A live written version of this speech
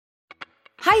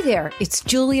Hi there, it's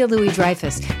Julia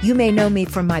Louis-Dreyfus. You may know me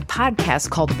from my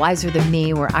podcast called Wiser Than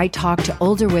Me, where I talk to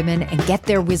older women and get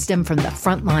their wisdom from the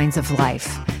front lines of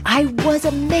life. I was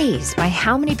amazed by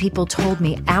how many people told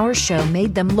me our show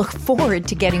made them look forward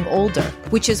to getting older,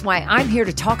 which is why I'm here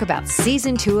to talk about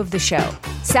season 2 of the show.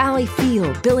 Sally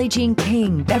Field, Billie Jean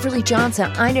King, Beverly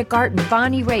Johnson, Ina Garten,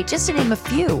 Bonnie Raitt, just to name a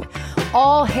few.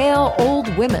 All hail old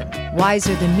women.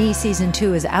 Wiser Than Me season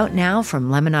 2 is out now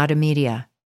from Lemonada Media.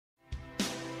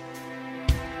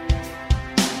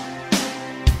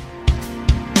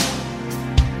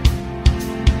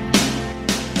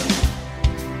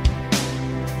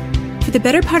 For the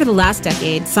better part of the last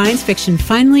decade, science fiction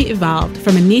finally evolved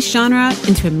from a niche genre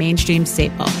into a mainstream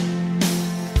staple.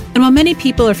 And while many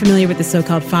people are familiar with the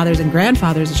so-called fathers and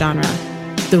grandfathers genre,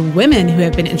 the women who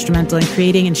have been instrumental in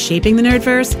creating and shaping the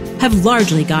nerdverse have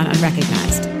largely gone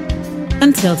unrecognized.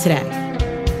 Until today.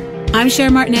 I'm Cher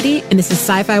Martinetti, and this is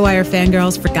Sci-Fi Wire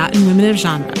Fangirls Forgotten Women of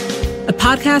Genre, a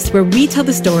podcast where we tell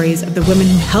the stories of the women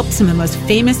who helped some of the most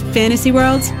famous fantasy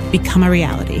worlds become a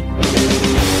reality.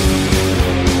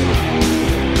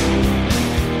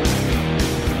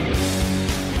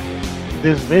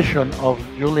 This vision of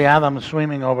Julie Adams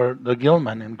swimming over the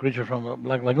Gilman in Creature from the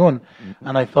Black Lagoon,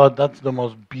 and I thought that's the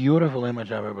most beautiful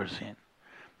image I've ever seen.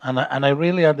 And I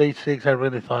really, at age 6, I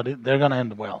really thought they're going to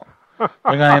end well. They're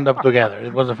going to end up together.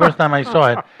 It was the first time I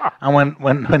saw it, and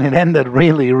when it ended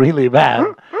really, really bad,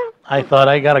 I thought,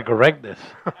 I got to correct this.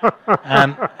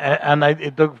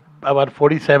 It took about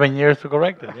 47 years to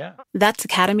correct it, yeah. That's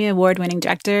Academy Award-winning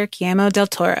director Guillermo del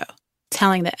Toro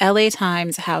telling the LA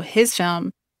Times how his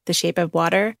film, The Shape of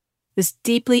Water, was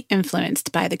deeply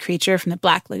influenced by the creature from the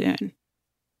Black Lagoon.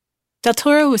 Del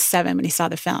Toro was 7 when he saw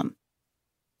the film.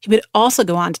 He would also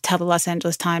go on to tell the Los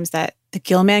Angeles Times that the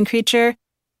Gilman creature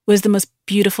was the most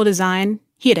beautiful design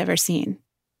he had ever seen.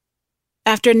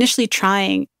 After initially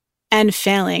trying and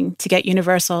failing to get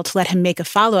Universal to let him make a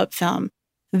follow-up film,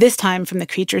 this time from the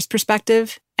creature's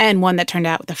perspective, and one that turned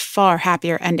out with a far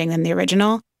happier ending than the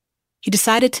original, he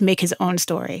decided to make his own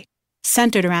story,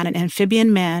 centered around an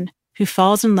amphibian man who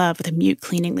falls in love with a mute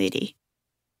cleaning lady.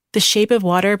 The Shape of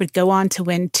Water would go on to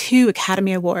win 2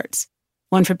 Academy Awards,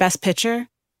 one for Best Picture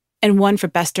and one for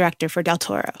Best Director for Del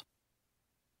Toro.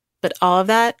 But all of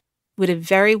that would have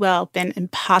very well been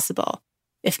impossible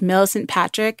if Millicent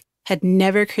Patrick had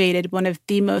never created one of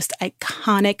the most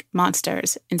iconic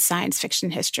monsters in science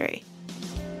fiction history.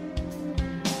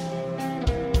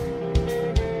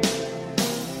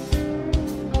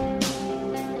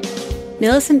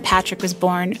 Millicent Patrick was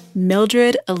born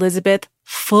Mildred Elizabeth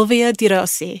Fulvia Di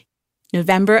Rossi,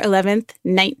 November 11th,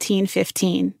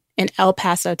 1915, in El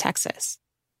Paso, Texas.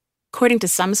 According to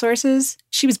some sources,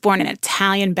 she was born an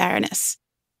Italian baroness,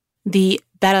 the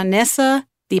Baronessa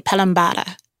di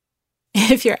Palambara.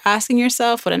 If you're asking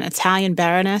yourself what an Italian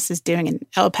baroness is doing in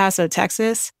El Paso,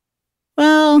 Texas,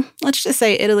 well, let's just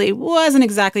say Italy wasn't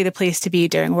exactly the place to be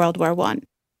during World War I,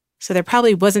 so there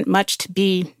probably wasn't much to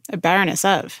be a baroness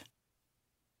of.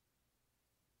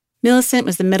 Millicent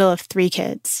was the middle of 3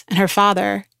 kids, and her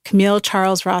father, Camille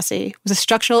Charles Rossi, was a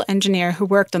structural engineer who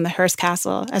worked on the Hearst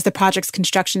Castle as the project's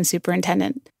construction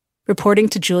superintendent, reporting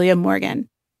to Julia Morgan,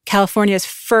 California's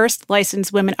first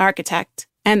licensed women architect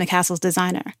and the castle's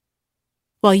designer.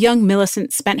 While young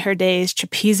Millicent spent her days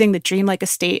trapezing the dreamlike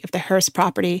estate of the Hearst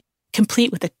property,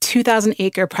 complete with a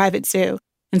 2,000-acre private zoo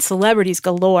and celebrities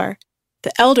galore,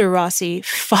 the elder Rossi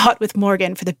fought with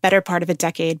Morgan for the better part of a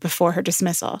decade before her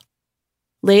dismissal.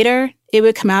 Later, it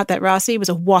would come out that Rossi was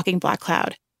a walking black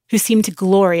cloud who seemed to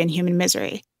glory in human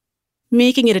misery,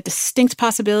 making it a distinct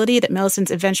possibility that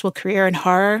Millicent's eventual career in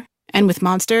horror and with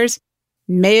monsters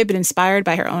may have been inspired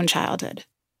by her own childhood.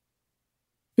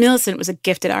 Millicent was a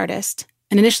gifted artist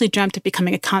and initially dreamt of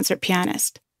becoming a concert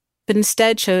pianist, but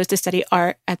instead chose to study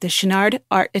art at the Chouinard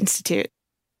Art Institute,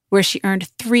 where she earned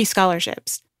 3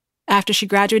 scholarships after she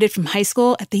graduated from high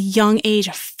school at the young age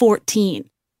of 14.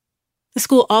 The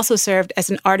school also served as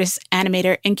an artist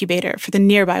animator incubator for the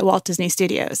nearby Walt Disney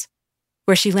Studios,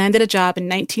 where she landed a job in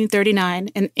 1939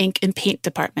 in the ink and paint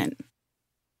department.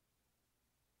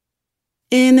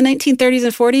 In the 1930s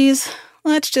and 40s,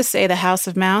 let's just say the House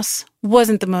of Mouse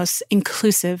wasn't the most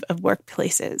inclusive of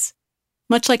workplaces.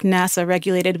 Much like NASA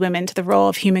regulated women to the role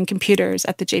of human computers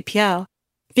at the JPL,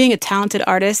 being a talented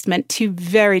artist meant 2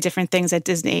 very different things at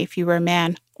Disney if you were a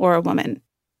man or a woman.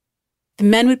 The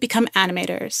men would become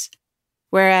animators,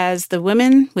 whereas the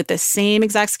women with the same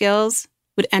exact skills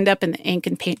would end up in the ink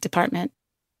and paint department.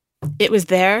 It was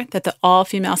there that the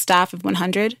all-female staff of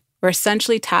 100 were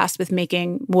essentially tasked with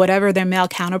making whatever their male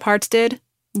counterparts did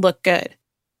look good.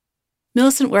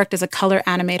 Millicent worked as a color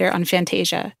animator on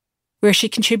Fantasia, where she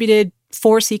contributed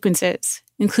 4 sequences,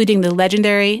 including the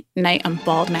legendary Night on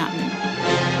Bald Mountain.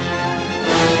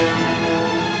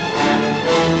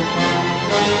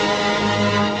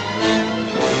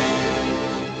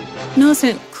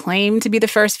 Millicent claimed to be the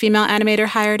first female animator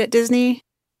hired at Disney,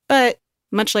 but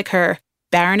much like her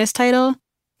Baroness title,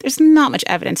 there's not much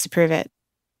evidence to prove it.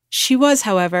 She was,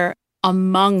 however,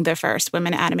 among the first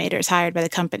women animators hired by the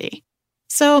company,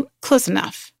 so close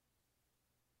enough.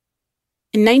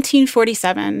 In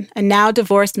 1947, a now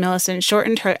divorced Millicent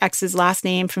shortened her ex's last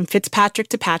name from Fitzpatrick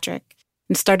to Patrick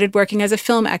and started working as a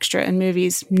film extra in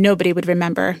movies nobody would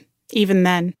remember, even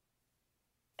then.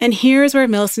 And here's where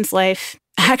Millicent's life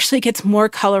actually gets more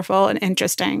colorful and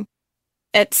interesting.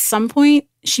 At some point,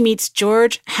 she meets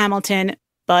George Hamilton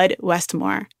Bud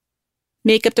Westmore,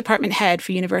 makeup department head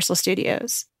for Universal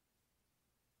Studios.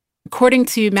 According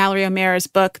to Mallory O'Meara's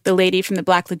book, The Lady from the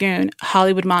Black Lagoon,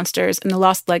 Hollywood Monsters and the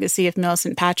Lost Legacy of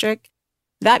Millicent Patrick,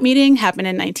 that meeting happened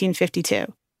in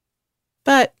 1952.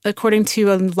 But according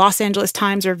to a Los Angeles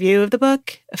Times review of the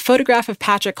book, a photograph of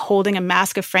Patrick holding a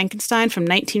mask of Frankenstein from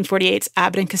 1948's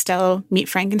Abbott and Costello Meet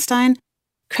Frankenstein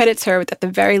credits her with, at the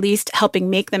very least, helping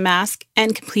make the mask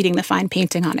and completing the fine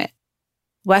painting on it.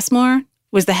 Westmore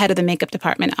was the head of the makeup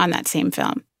department on that same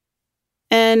film.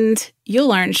 And you'll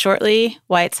learn shortly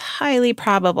why it's highly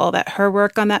probable that her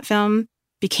work on that film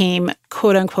became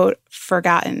quote-unquote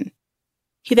forgotten.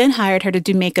 He then hired her to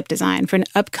do makeup design for an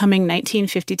upcoming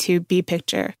 1952 B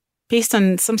picture based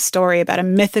on some story about a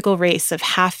mythical race of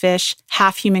half-fish,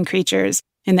 half-human creatures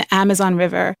in the Amazon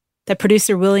River that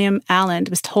producer William Alland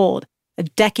was told a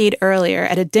decade earlier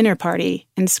at a dinner party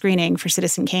and screening for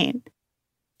Citizen Kane.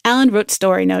 Alland wrote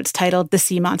story notes titled The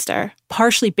Sea Monster,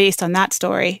 partially based on that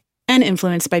story and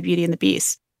influenced by Beauty and the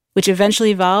Beast, which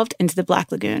eventually evolved into The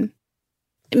Black Lagoon.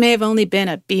 It may have only been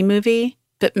a B movie,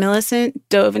 but Millicent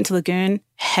dove into Lagoon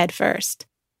headfirst.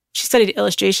 She studied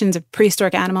illustrations of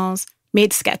prehistoric animals,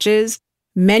 made sketches,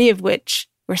 many of which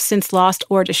were since lost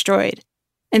or destroyed,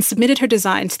 and submitted her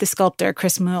design to the sculptor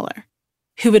Chris Mueller,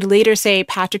 who would later say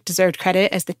Patrick deserved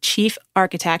credit as the chief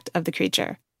architect of the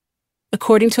creature.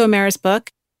 According to O'Meara's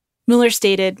book, Mueller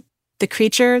stated, "The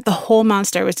creature, the whole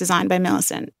monster, was designed by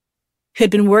Millicent, who had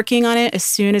been working on it as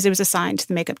soon as it was assigned to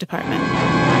the makeup department."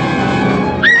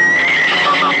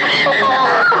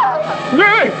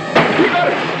 Hey! He got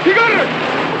it! He got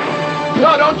it!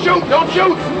 No, don't shoot! Don't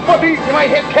shoot! Puppy, you might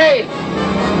hit Kay!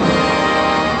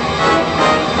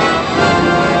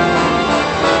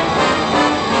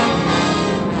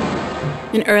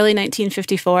 In early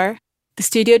 1954, the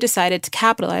studio decided to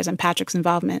capitalize on Patrick's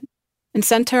involvement and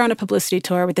sent her on a publicity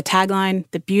tour with the tagline,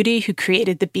 "The Beauty Who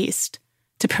Created the Beast,"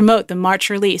 to promote the March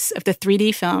release of the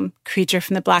 3D film Creature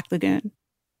from the Black Lagoon.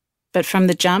 But from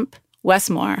the jump,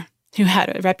 Westmore, who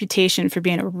had a reputation for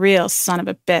being a real son of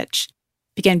a bitch,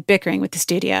 began bickering with the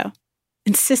studio,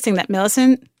 insisting that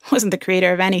Millicent wasn't the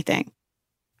creator of anything.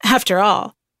 After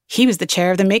all, he was the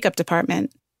chair of the makeup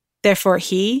department. Therefore,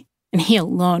 he, and he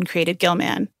alone, created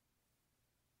Gilman.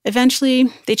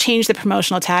 Eventually, they changed the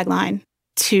promotional tagline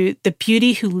to "The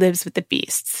Beauty Who Lives with the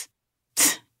Beasts."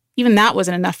 Even that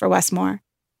wasn't enough for Westmore.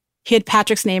 He had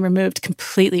Patrick's name removed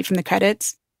completely from the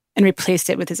credits and replaced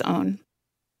it with his own.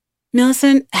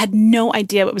 Millicent had no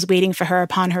idea what was waiting for her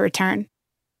upon her return.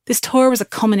 This tour was a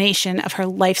culmination of her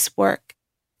life's work,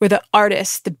 where the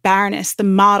artist, the Baroness, the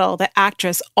model, the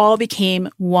actress all became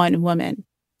one woman.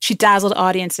 She dazzled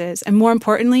audiences, and more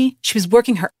importantly, she was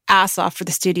working her ass off for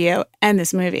the studio and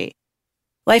this movie.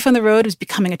 Life on the road was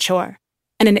becoming a chore,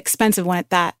 and an expensive one at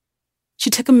that. She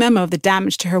took a memo of the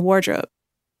damage to her wardrobe.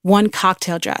 One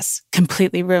cocktail dress,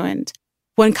 completely ruined.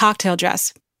 One cocktail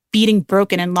dress, beading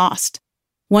broken and lost.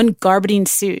 One garbadine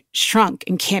suit, shrunk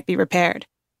and can't be repaired.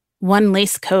 One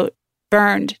lace coat,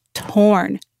 burned,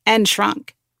 torn, and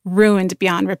shrunk, ruined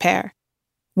beyond repair.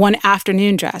 One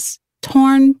afternoon dress,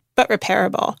 torn but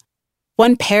repairable.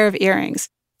 One pair of earrings,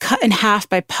 cut in half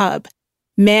by pub,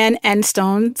 man and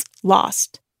stones,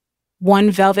 lost.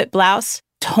 One velvet blouse,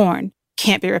 torn,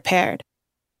 can't be repaired.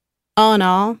 All in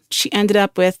all, she ended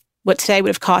up with what today would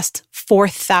have cost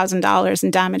 $4,000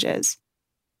 in damages.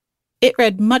 It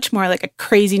read much more like a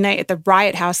crazy night at the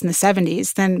Riot House in the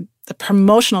 70s than the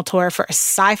promotional tour for a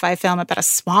sci-fi film about a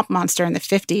swamp monster in the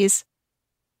 50s.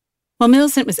 While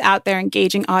Millicent was out there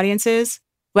engaging audiences,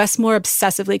 Westmore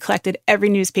obsessively collected every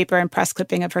newspaper and press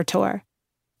clipping of her tour,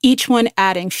 each one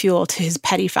adding fuel to his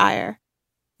petty fire.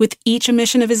 With each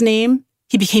omission of his name,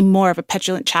 he became more of a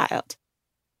petulant child.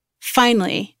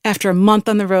 Finally, after a month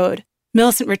on the road,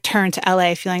 Millicent returned to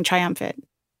LA feeling triumphant.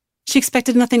 She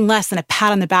expected nothing less than a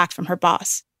pat on the back from her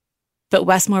boss. But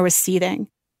Westmore was seething,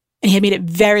 and he had made it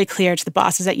very clear to the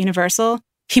bosses at Universal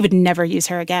he would never use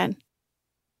her again.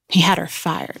 He had her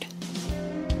fired.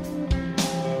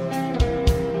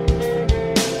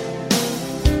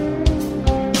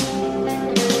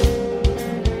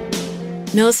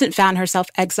 Millicent found herself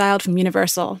exiled from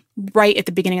Universal right at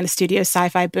the beginning of the studio's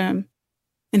sci-fi boom.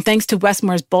 And thanks to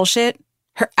Westmore's bullshit,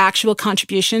 her actual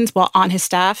contributions while on his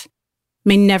staff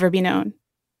may never be known.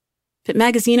 But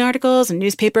magazine articles and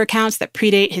newspaper accounts that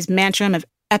predate his mantra of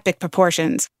epic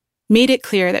proportions made it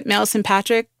clear that Millicent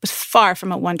Patrick was far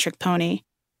from a one-trick pony.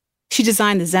 She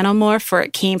designed the Xenomorph for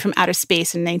It Came from Outer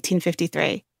Space in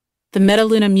 1953, the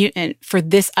Metaluna mutant for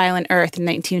This Island Earth in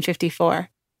 1954,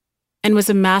 and was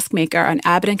a mask maker on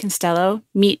Abbott and Costello,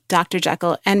 Meet Dr.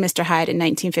 Jekyll and Mr. Hyde in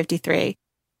 1953,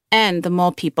 and The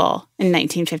Mole People in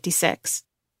 1956.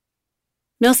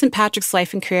 Millicent Patrick's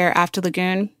life and career after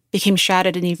Lagoon became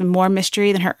shrouded in even more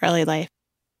mystery than her early life.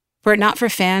 Were it not for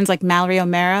fans like Mallory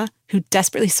O'Meara, who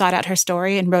desperately sought out her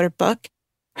story and wrote a book,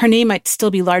 her name might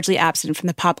still be largely absent from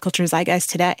the pop culture zeitgeist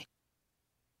today.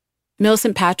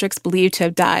 Millicent Patrick's believed to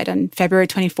have died on February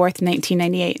 24,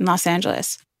 1998 in Los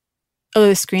Angeles, although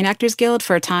the Screen Actors Guild,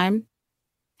 for a time,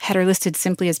 had her listed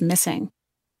simply as missing.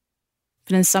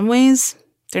 But in some ways,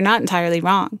 they're not entirely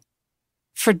wrong.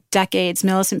 For decades,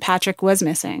 Millicent Patrick was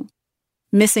missing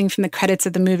from the credits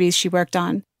of the movies she worked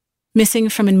on, missing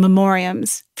from in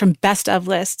memoriams, from best-of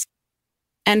lists,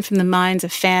 and from the minds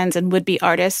of fans and would-be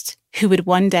artists who would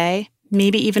one day,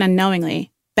 maybe even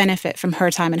unknowingly, benefit from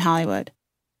her time in Hollywood.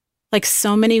 Like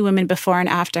so many women before and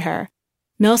after her,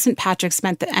 Millicent Patrick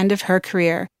spent the end of her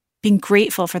career being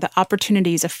grateful for the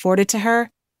opportunities afforded to her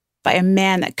by a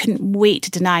man that couldn't wait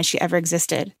to deny she ever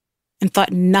existed and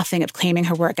thought nothing of claiming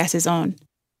her work as his own.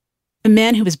 A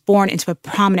man who was born into a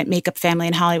prominent makeup family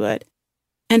in Hollywood,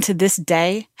 and to this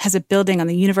day has a building on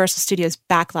the Universal Studios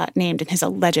backlot named in his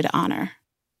alleged honor.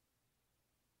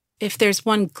 If there's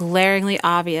one glaringly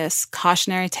obvious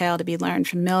cautionary tale to be learned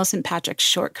from Millicent Patrick's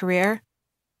short career,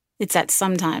 it's that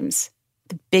sometimes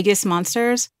the biggest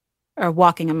monsters are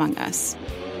walking among us.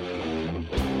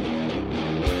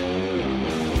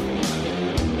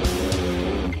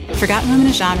 Forgotten Women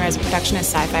of Genre is a production of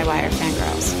Sci-Fi Wire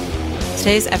Fangirls.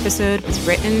 Today's episode was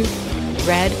written,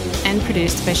 read, and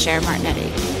produced by Cher Martinetti.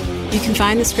 You can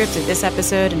find the script of this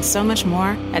episode and so much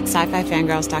more at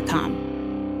sci-fifangirls.com.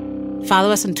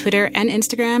 Follow us on Twitter and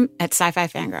Instagram at Sci-Fi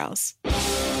Fangirls.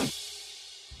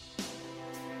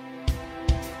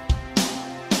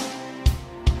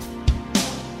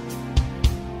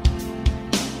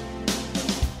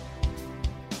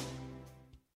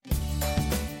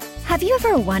 Have you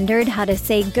ever wondered how to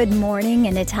say good morning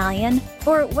in Italian?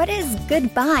 Or what is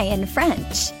goodbye in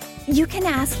French? You can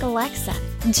ask Alexa.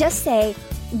 Just say,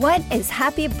 what is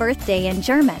happy birthday in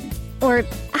German? Or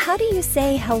how do you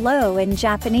say hello in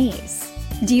Japanese?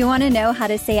 Do you want to know how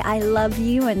to say I love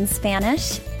you in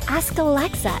Spanish? Ask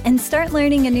Alexa and start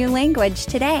learning a new language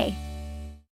today.